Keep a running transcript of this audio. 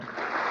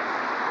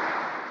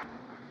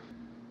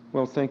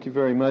Well, thank you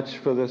very much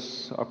for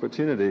this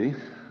opportunity.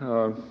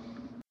 I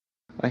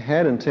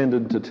had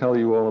intended to tell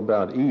you all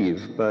about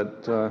Eve,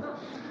 but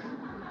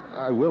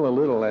I will a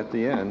little at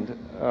the end.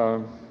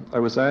 I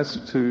was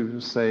asked to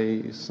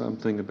say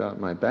something about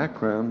my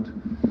background.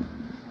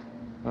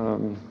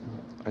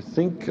 I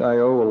think I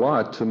owe a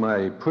lot to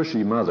my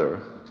pushy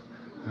mother,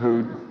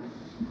 who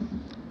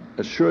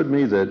assured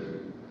me that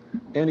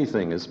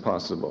anything is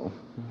possible,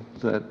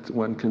 that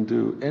one can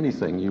do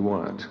anything you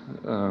want.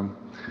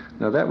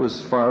 Now that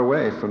was far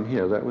away from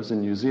here. That was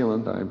in New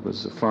Zealand. I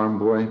was a farm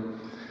boy.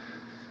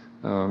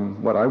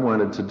 What I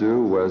wanted to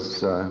do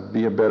was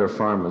be a better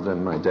farmer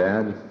than my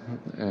dad,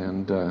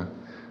 and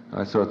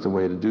I thought the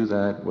way to do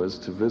that was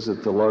to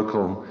visit the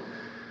local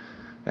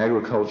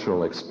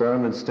agricultural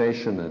experiment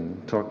station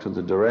and talk to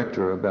the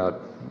director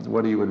about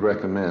what he would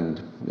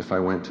recommend if I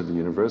went to the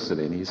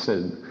university. And he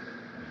said,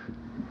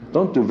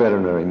 "Don't do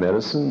veterinary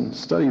medicine,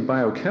 study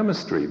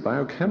biochemistry.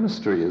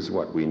 Biochemistry is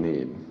what we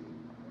need."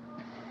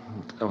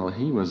 Well,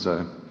 he was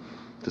a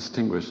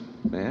distinguished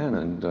man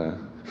and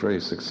very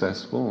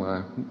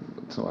successful.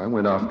 So I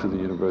went off to the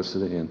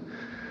university and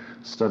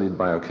studied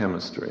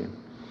biochemistry.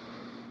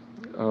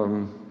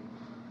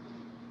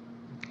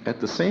 At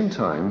the same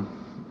time,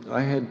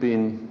 I had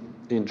been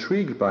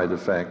intrigued by the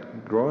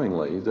fact,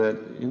 growingly, that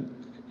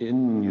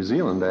in New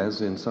Zealand,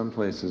 as in some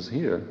places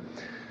here,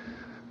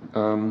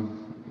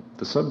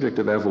 the subject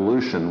of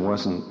evolution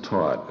wasn't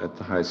taught at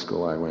the high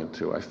school I went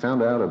to. I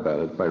found out about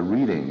it by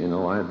reading in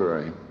a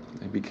library.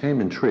 I became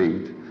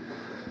intrigued.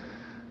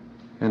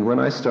 And when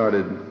I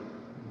started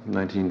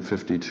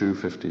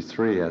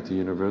 1952-53 at the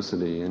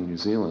university in New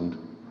Zealand,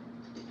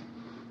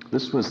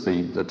 this was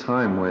the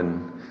time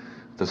when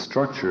the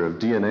structure of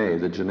DNA,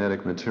 the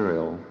genetic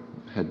material,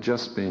 had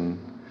just been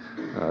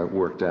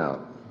worked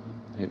out.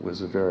 It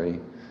was a very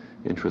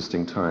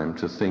interesting time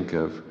to think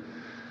of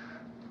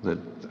that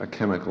a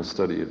chemical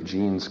study of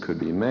genes could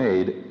be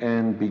made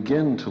and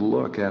begin to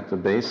look at the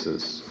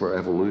basis for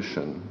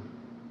evolution.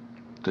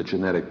 The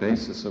genetic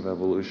basis of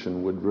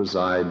evolution would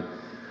reside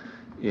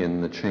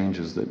in the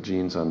changes that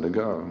genes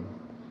undergo.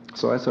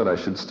 So I thought I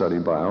should study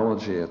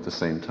biology at the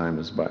same time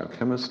as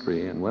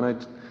biochemistry, and when I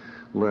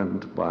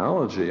learned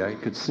biology, I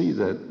could see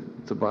that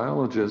the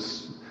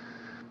biologists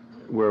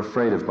were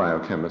afraid of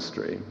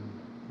biochemistry,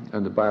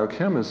 and the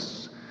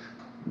biochemists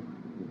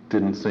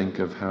didn't think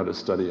of how to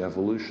study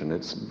evolution.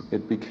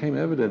 It became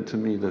evident to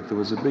me that there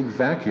was a big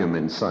vacuum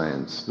in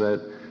science,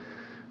 that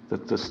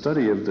the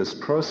study of this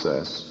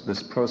process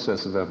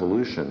of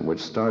evolution,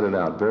 which started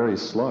out very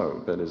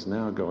slow, but is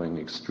now going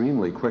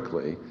extremely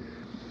quickly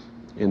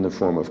in the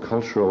form of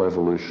cultural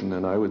evolution,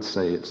 and I would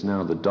say it's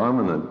now the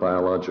dominant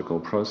biological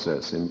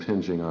process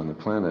impinging on the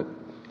planet.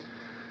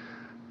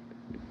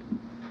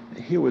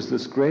 Here was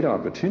this great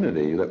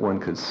opportunity that one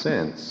could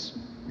sense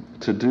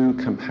to do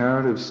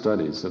comparative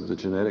studies of the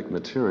genetic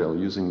material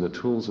using the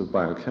tools of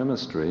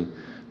biochemistry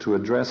to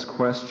address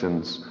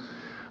questions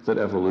that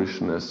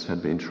evolutionists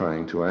had been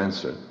trying to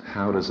answer.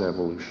 How does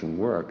evolution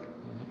work?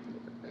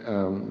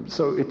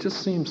 So it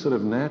just seemed sort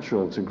of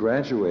natural to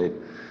graduate,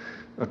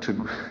 or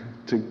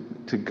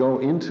to go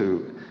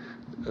into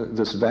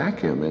this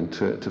vacuum and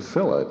to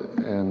fill it.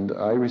 And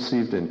I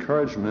received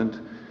encouragement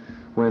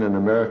when an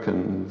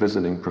American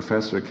visiting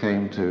professor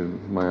came to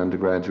my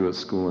undergraduate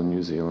school in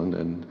New Zealand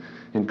and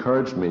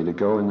encouraged me to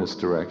go in this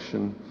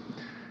direction.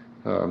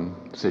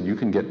 Said, "You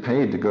can get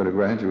paid to go to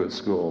graduate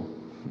school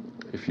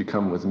if you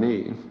come with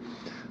me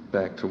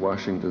back to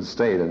Washington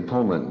State and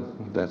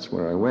Pullman." That's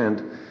where I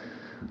went,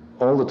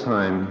 all the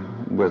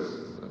time with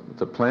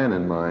the plan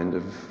in mind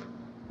of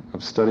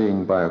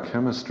studying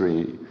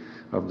biochemistry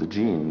of the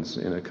genes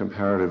in a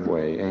comparative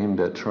way, aimed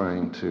at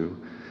trying to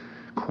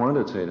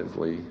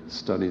quantitatively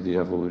study the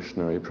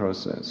evolutionary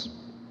process.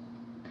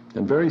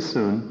 And very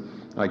soon,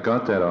 I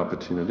got that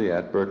opportunity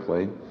at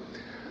Berkeley,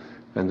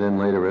 and then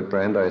later at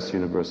Brandeis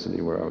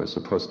University, where I was a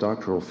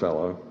postdoctoral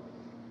fellow,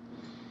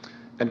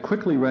 and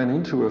quickly ran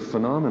into a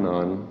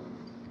phenomenon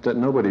that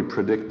nobody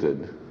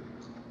predicted,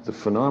 the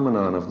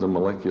phenomenon of the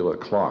molecular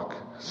clock.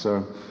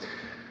 So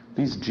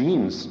these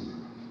genes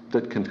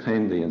that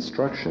contain the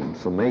instruction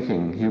for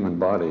making human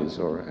bodies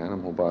or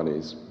animal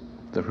bodies,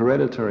 the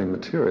hereditary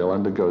material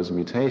undergoes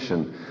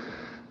mutation,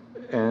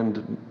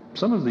 and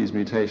some of these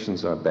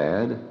mutations are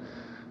bad.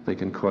 They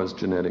can cause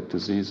genetic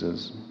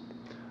diseases.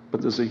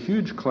 But there's a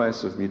huge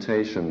class of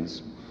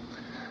mutations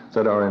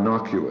that are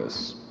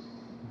innocuous.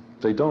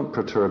 They don't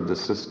perturb the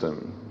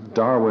system.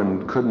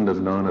 Darwin couldn't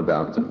have known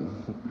about them,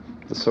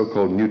 the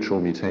so-called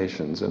neutral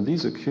mutations, and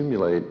these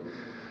accumulate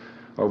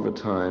over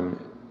time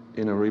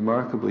in a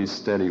remarkably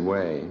steady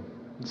way,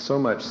 so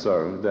much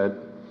so that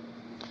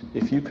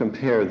if you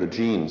compare the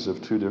genes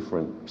of two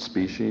different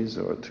species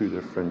or two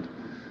different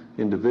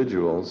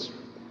individuals,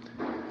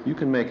 you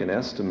can make an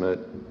estimate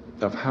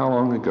of how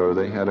long ago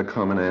they had a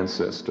common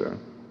ancestor.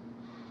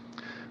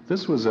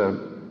 This was a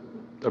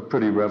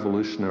pretty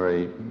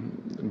revolutionary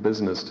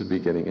business to be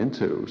getting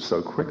into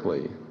so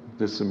quickly.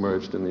 This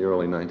emerged in the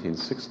early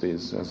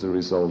 1960s as a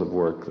result of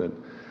work that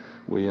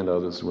we and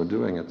others were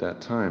doing at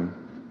that time.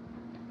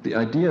 The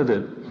idea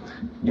that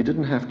you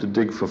didn't have to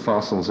dig for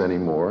fossils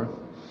anymore.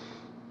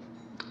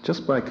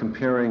 Just by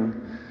comparing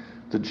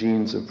the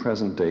genes of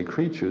present-day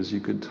creatures, you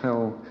could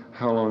tell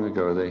how long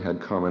ago they had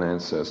common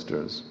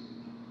ancestors.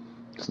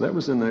 So that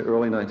was in the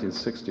early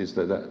 1960s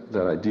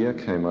that idea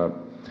came up.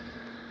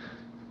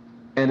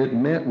 And it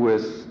met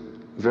with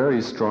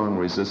very strong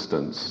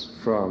resistance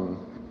from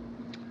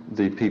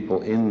the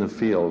people in the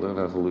field of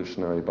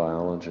evolutionary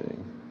biology.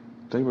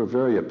 They were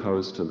very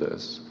opposed to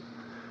this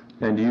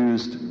and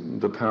used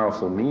the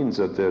powerful means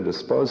at their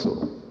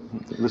disposal.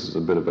 This is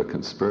a bit of a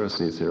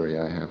conspiracy theory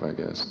I have, I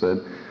guess,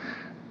 that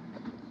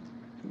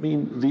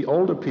the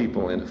older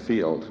people in a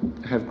field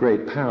have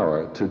great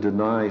power to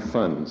deny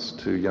funds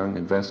to young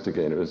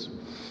investigators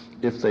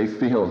if they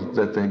feel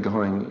that they're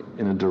going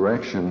in a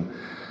direction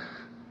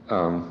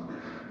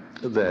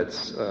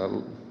that's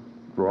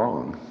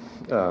wrong,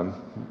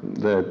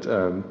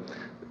 that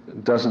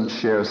doesn't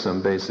share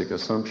some basic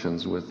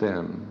assumptions with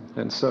them.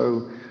 And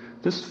so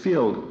this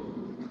field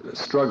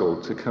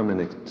struggled to come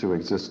into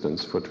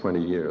existence for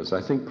 20 years.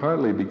 I think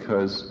partly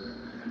because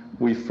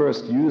we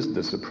first used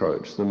this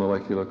approach, the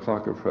molecular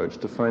clock approach,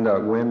 to find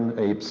out when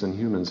apes and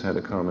humans had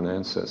a common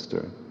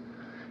ancestor.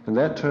 And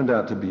that turned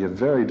out to be a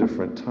very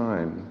different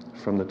time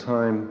from the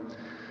time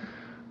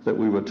that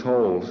we were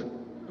told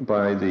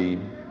by the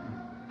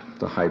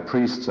high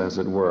priests, as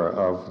it were,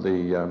 of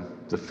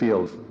the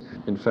field.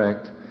 In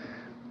fact,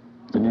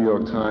 the New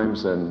York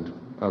Times and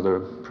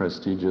other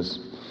prestigious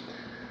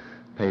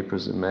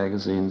papers and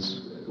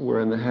magazines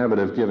were in the habit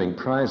of giving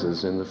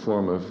prizes in the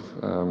form of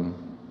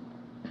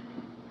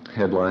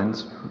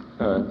headlines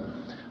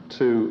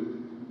to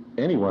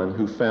anyone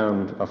who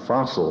found a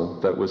fossil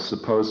that was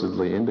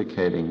supposedly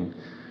indicating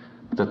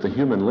that the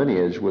human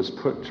lineage was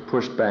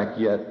pushed back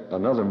yet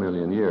another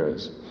 1,000,000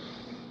 years,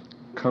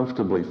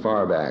 comfortably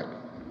far back,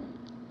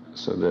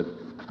 so that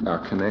our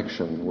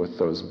connection with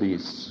those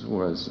beasts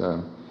was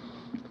a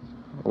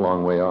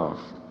long way off.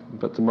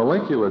 But the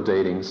molecular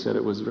dating said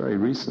it was very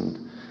recent,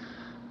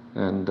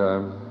 and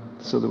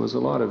so there was a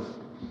lot of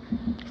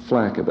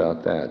flack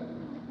about that.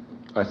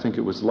 I think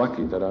it was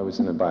lucky that I was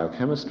in a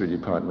biochemistry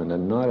department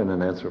and not in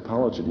an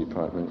anthropology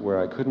department, where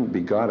I couldn't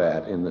be got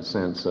at in the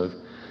sense of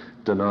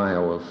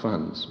denial of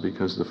funds,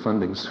 because the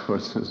funding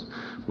sources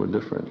were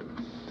different.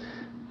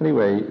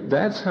 Anyway,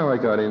 that's how I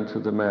got into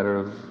the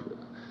matter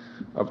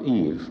of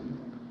Eve.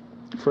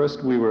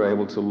 First, we were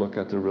able to look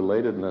at the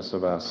relatedness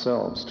of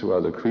ourselves to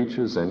other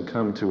creatures and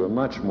come to a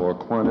much more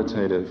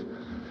quantitative,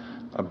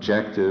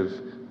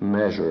 objective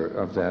measure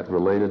of that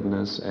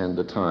relatedness and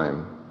the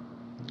time.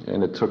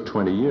 And it took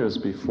 20 years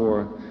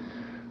before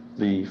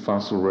the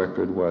fossil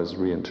record was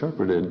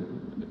reinterpreted,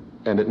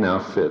 and it now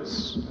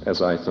fits,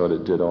 as I thought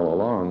it did all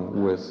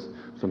along, with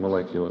the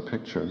molecular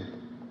picture.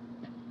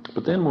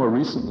 But then more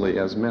recently,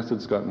 as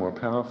methods got more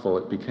powerful,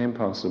 it became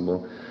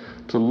possible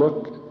to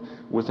look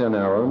within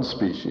our own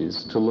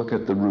species, to look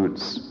at the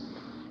roots.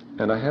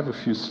 And I have a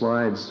few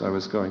slides I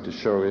was going to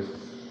show, if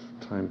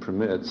time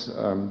permits,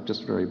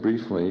 just very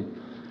briefly,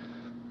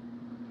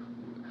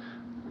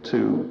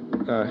 to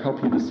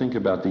help you to think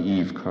about the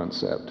Eve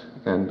concept.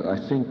 And I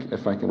think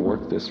if I can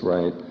work this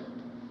right,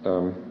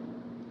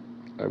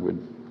 I would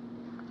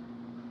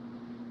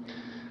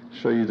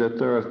show you that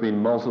there have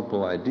been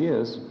multiple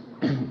ideas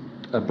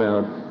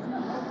about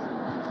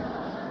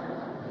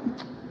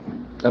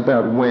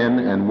when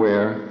and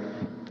where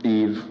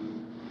Eve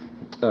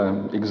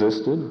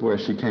existed, where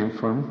she came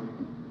from.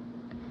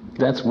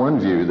 That's one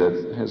view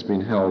that has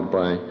been held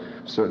by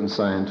certain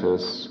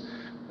scientists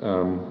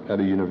at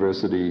a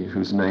university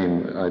whose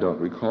name I don't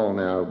recall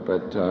now,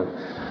 but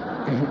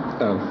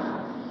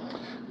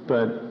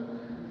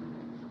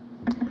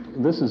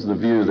this is the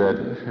view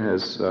that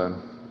has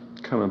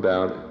come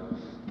about,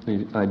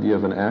 the idea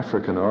of an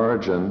African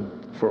origin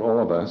for all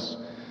of us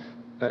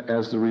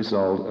as the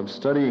result of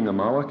studying a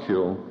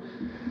molecule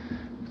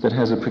that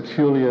has a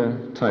peculiar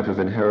type of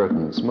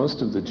inheritance.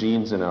 Most of the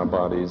genes in our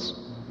bodies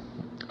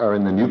are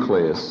in the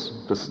nucleus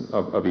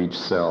of each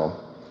cell,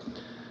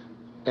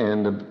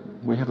 and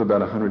we have about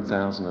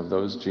 100,000 of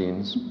those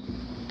genes.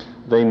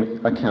 They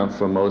account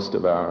for most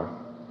of our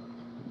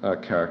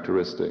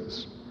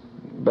characteristics.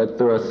 But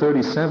there are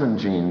 37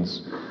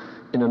 genes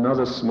in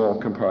another small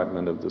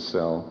compartment of the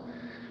cell,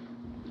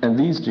 and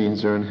these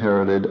genes are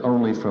inherited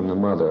only from the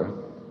mother.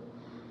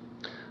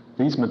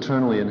 These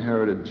maternally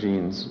inherited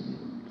genes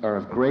are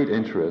of great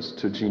interest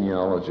to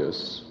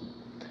genealogists.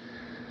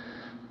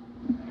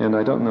 And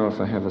I don't know if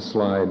I have a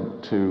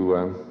slide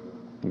to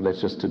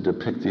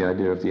depict the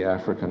idea of the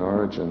African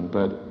origin,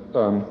 but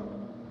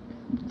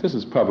this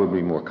is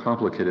probably more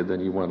complicated than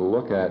you want to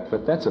look at,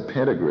 but that's a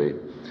pedigree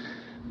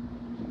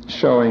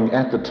showing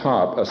at the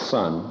top a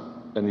son,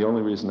 and the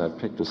only reason I've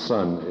picked a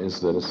son is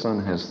that a son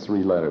has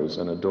 3 letters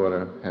and a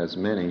daughter has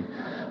many.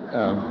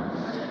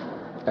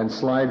 And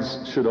slides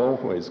should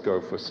always go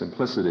for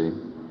simplicity.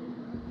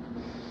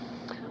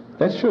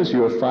 That shows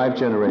you a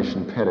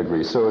 5-generation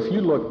pedigree. So if you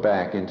look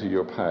back into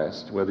your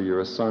past, whether you're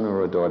a son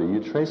or a daughter,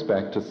 you trace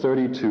back to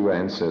 32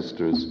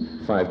 ancestors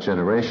 5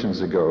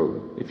 generations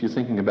ago, if you're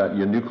thinking about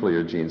your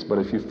nuclear genes. But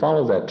if you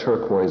follow that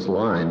turquoise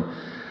line,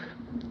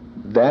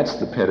 that's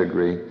the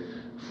pedigree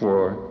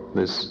for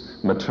this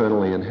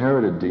maternally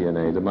inherited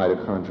DNA, the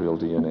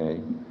mitochondrial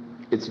DNA.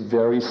 It's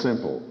very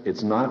simple.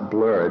 It's not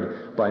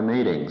blurred by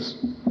matings.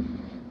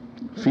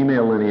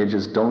 Female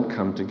lineages don't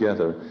come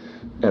together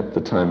at the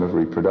time of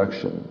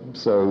reproduction.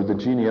 So the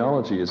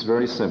genealogy is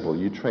very simple.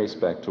 You trace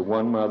back to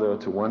one mother,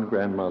 to one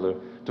grandmother,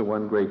 to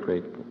one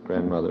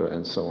great-great-grandmother,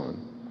 and so on.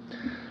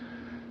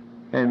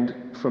 And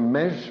from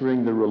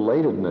measuring the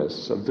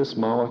relatedness of this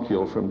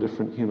molecule from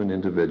different human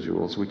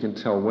individuals, we can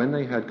tell when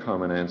they had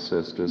common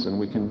ancestors, and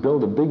we can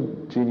build a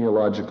big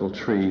genealogical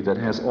tree that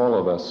has all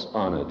of us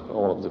on it,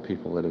 all of the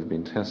people that have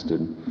been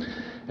tested.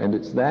 And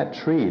it's that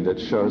tree that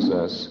shows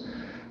us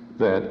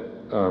that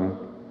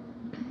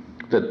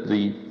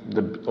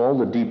all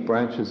the deep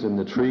branches in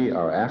the tree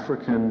are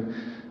African,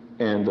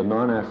 and the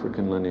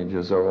non-African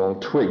lineages are all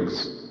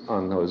twigs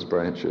on those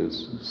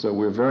branches. So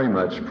we're very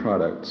much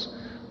products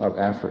of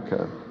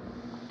Africa.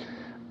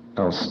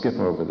 I'll skip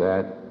over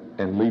that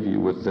and leave you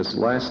with this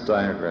last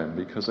diagram,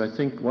 because I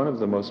think one of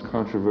the most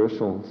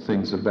controversial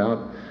things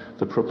about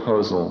the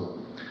proposal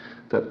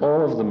that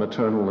all of the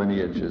maternal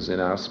lineages in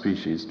our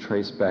species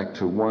trace back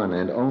to one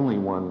and only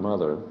one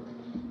mother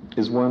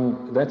is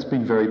one that's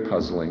been very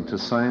puzzling to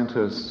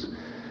scientists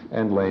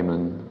and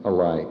laymen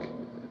alike.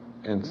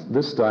 And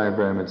this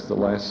diagram,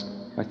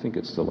 I think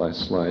it's the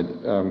last slide,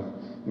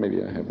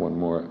 maybe I have one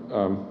more,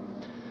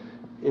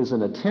 is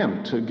an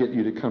attempt to get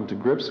you to come to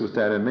grips with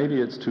that, and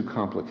maybe it's too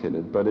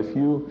complicated, but if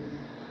you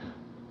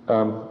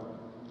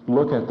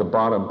look at the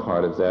bottom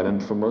part of that,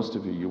 and for most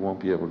of you, you won't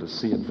be able to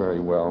see it very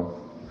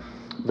well,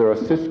 there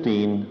are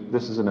 15,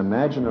 this is an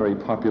imaginary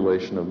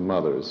population of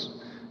mothers,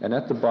 and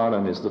at the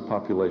bottom is the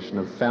population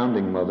of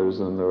founding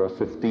mothers, and there are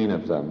 15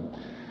 of them.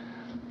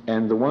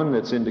 And the one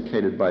that's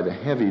indicated by the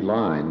heavy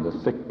line, the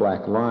thick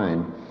black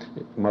line,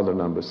 mother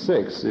number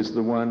 6, is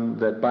the one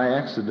that by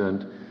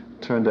accident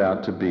turned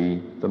out to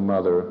be the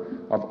mother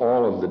of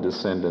all of the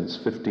descendants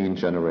 15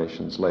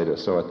 generations later.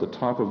 So at the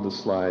top of the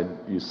slide,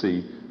 you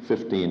see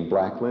 15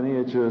 black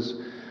lineages,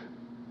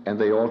 and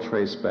they all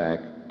trace back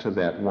to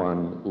that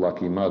one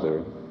lucky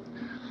mother.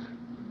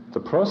 The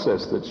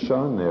process that's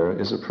shown there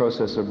is a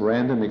process of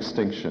random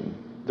extinction,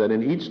 that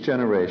in each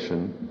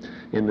generation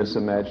in this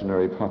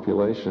imaginary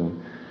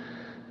population,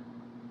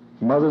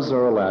 mothers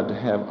are allowed to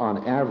have,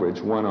 on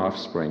average, one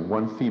offspring,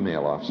 one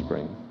female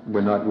offspring.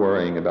 We're not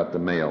worrying about the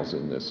males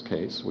in this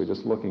case. We're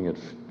just looking at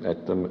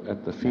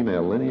the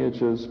female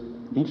lineages.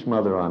 Each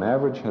mother, on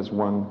average, has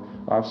one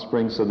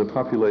offspring, so the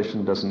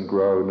population doesn't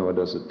grow, nor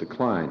does it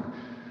decline.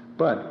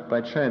 But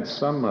by chance,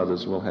 some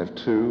mothers will have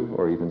 2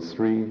 or even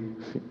 3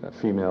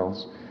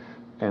 females,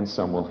 and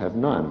some will have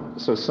none.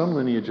 So some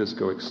lineages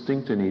go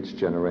extinct in each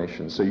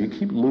generation. So you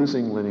keep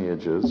losing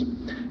lineages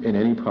in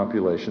any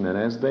population, and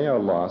as they are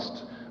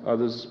lost,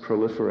 others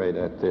proliferate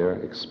at their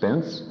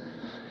expense,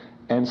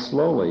 and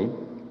slowly,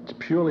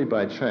 purely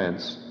by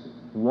chance,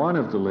 one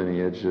of the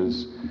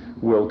lineages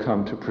will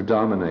come to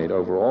predominate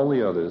over all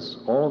the others.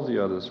 All of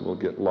the others will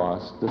get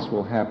lost. This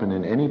will happen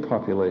in any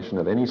population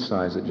of any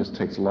size. It just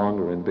takes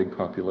longer in big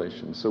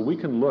populations. So we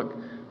can look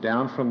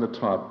down from the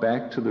top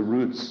back to the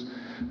roots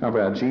of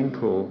our gene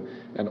pool,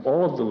 and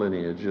all of the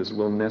lineages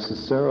will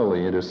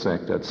necessarily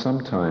intersect at some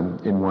time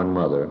in one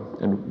mother.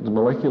 And the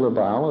molecular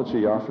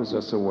biology offers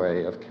us a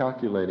way of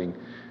calculating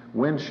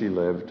when she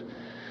lived,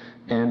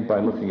 and by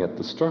looking at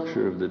the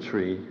structure of the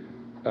tree,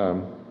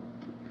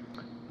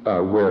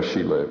 where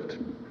she lived.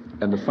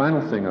 And the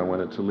final thing I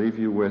wanted to leave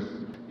you with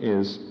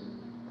is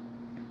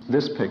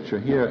this picture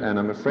here, and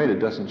I'm afraid it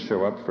doesn't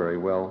show up very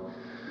well,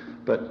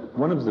 but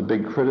one of the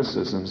big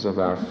criticisms of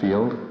our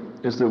field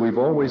is that we've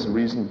always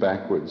reasoned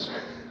backwards.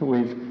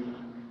 We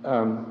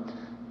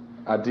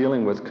are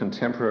dealing with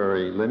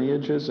contemporary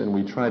lineages, and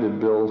we try to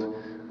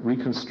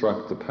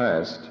reconstruct the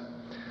past.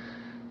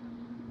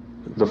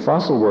 The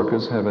fossil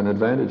workers have an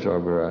advantage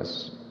over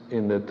us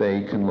in that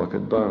they can look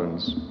at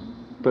bones.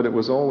 But it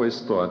was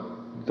always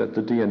thought that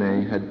the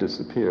DNA had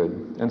disappeared.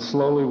 And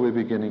slowly we're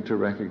beginning to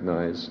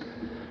recognize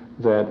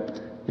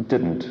that it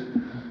didn't.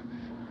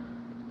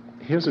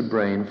 Here's a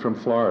brain from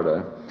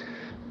Florida.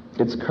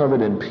 It's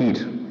covered in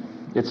peat.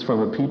 It's from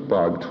a peat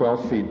bog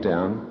 12 feet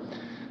down.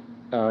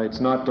 It's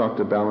not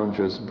Dr.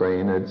 Ballinger's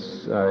brain.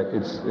 It's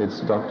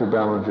Dr.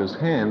 Ballinger's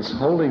hands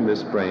holding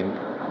this brain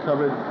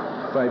covered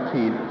by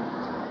peat.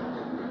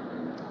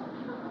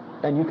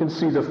 And you can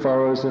see the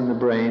furrows in the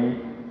brain.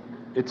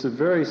 It's a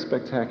very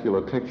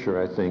spectacular picture,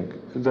 I think.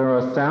 There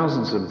are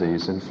thousands of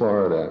these in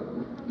Florida.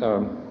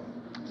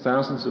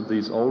 Thousands of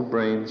these old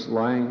brains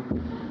lying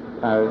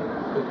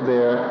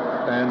there,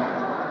 and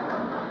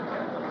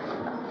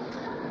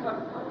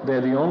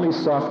they're the only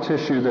soft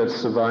tissue that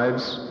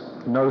survives.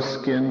 No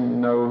skin,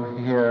 no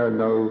hair,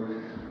 no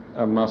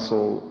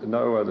muscle,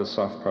 no other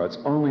soft parts,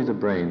 only the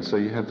brain. So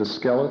you have the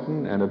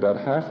skeleton, and about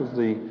half of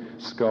the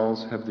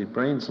skulls have the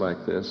brains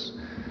like this.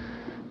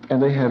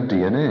 And they have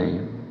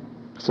DNA.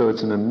 So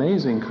it's an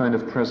amazing kind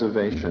of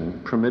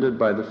preservation permitted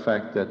by the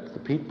fact that the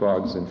peat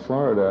bogs in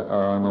Florida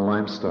are on a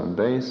limestone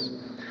base,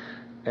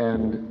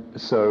 and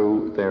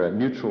so they're at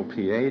neutral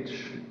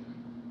pH,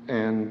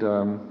 and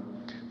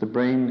the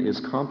brain is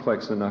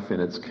complex enough in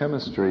its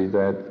chemistry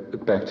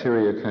that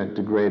bacteria can't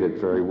degrade it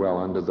very well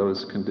under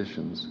those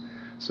conditions.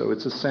 So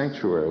it's a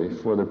sanctuary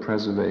for the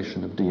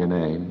preservation of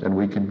DNA, and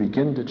we can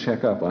begin to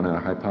check up on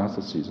our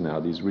hypotheses now.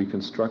 These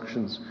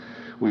reconstructions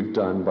we've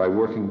done by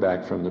working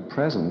back from the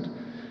present,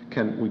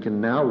 we can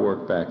now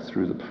work back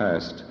through the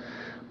past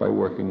by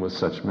working with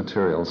such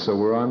materials. So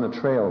we're on the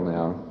trail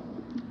now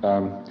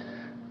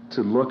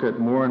to look at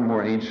more and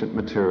more ancient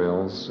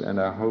materials, and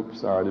our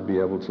hopes are to be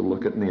able to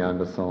look at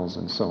Neanderthals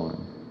and so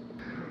on.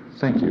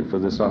 Thank you for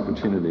this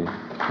opportunity.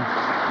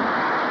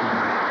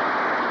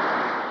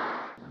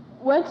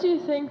 What do you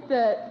think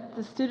that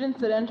the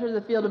students that enter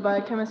the field of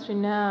biochemistry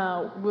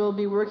now will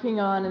be working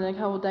on in a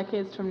couple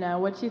decades from now?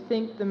 What do you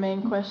think the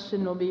main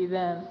question will be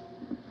then?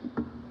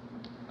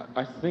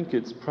 I think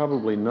it's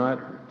probably not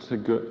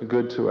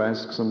good to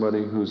ask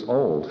somebody who's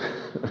old.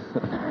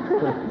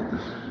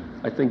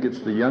 I think it's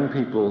the young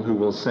people who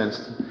will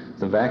sense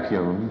the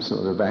vacuum,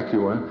 so the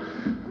vacua.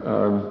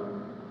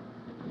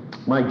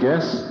 My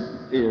guess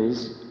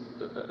is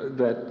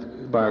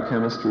that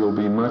biochemistry will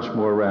be much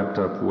more wrapped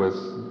up with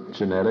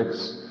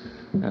genetics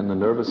and the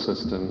nervous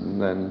system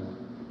than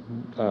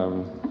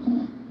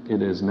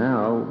it is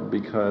now,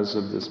 because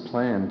of this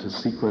plan to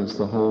sequence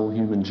the whole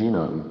human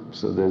genome.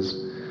 So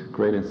there's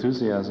great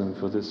enthusiasm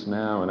for this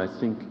now, and I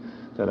think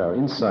that our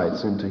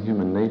insights into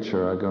human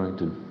nature are going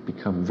to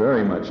become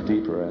very much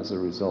deeper as a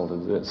result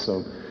of this.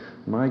 So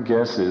my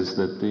guess is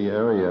that the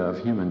area of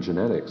human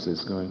genetics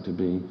is going to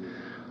be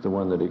the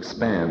one that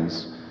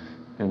expands,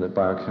 and that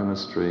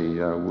biochemistry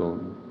will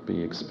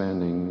be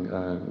expanding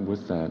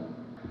with that.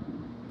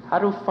 How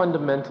do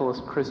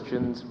fundamentalist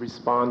Christians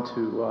respond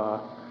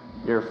to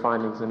your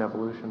findings in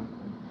evolution?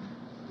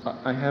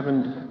 I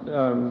haven't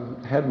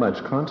had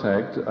much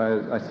contact.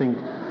 I think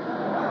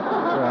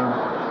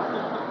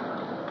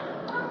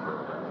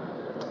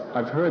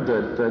I've heard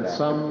that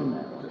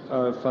some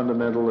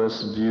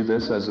fundamentalists view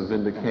this as a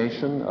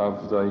vindication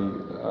of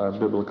the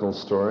biblical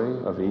story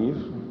of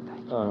Eve,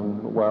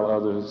 while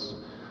others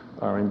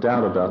are in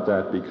doubt about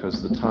that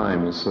because the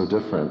time is so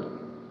different,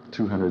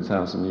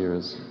 200,000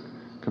 years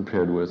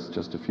compared with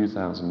just a few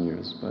thousand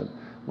years. But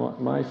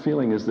my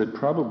feeling is that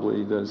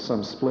probably there's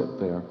some split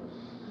there.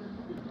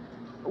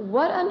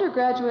 What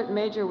undergraduate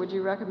major would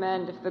you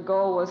recommend if the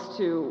goal was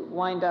to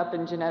wind up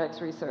in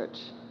genetics research?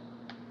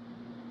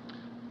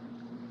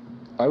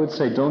 I would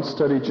say don't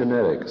study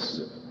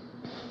genetics.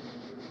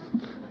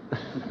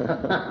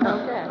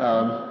 Okay.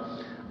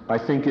 I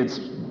think it's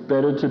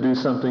better to do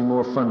something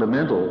more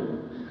fundamental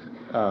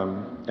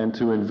and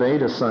to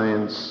invade a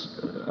science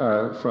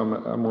from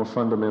a more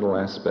fundamental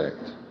aspect.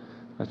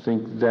 I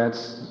think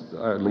that's,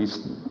 at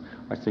least,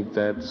 I think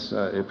that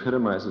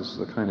epitomizes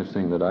the kind of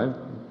thing that I've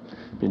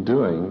been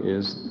doing,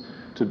 is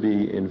to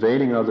be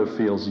invading other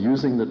fields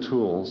using the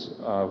tools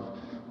of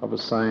a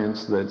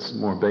science that's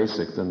more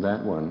basic than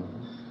that one.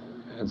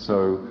 And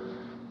so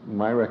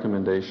my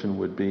recommendation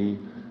would be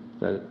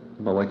that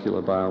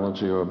molecular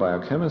biology or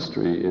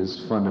biochemistry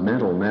is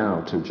fundamental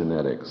now to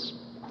genetics.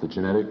 The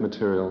genetic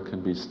material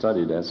can be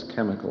studied as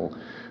chemical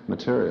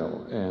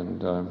material,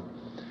 and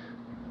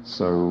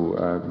so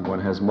one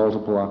has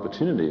multiple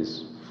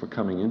opportunities for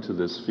coming into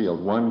this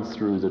field. One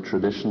through the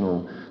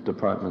traditional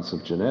departments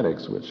of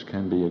genetics, which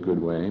can be a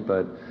good way,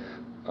 but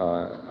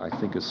I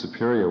think a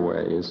superior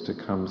way is to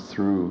come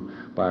through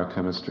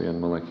biochemistry and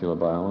molecular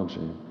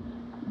biology.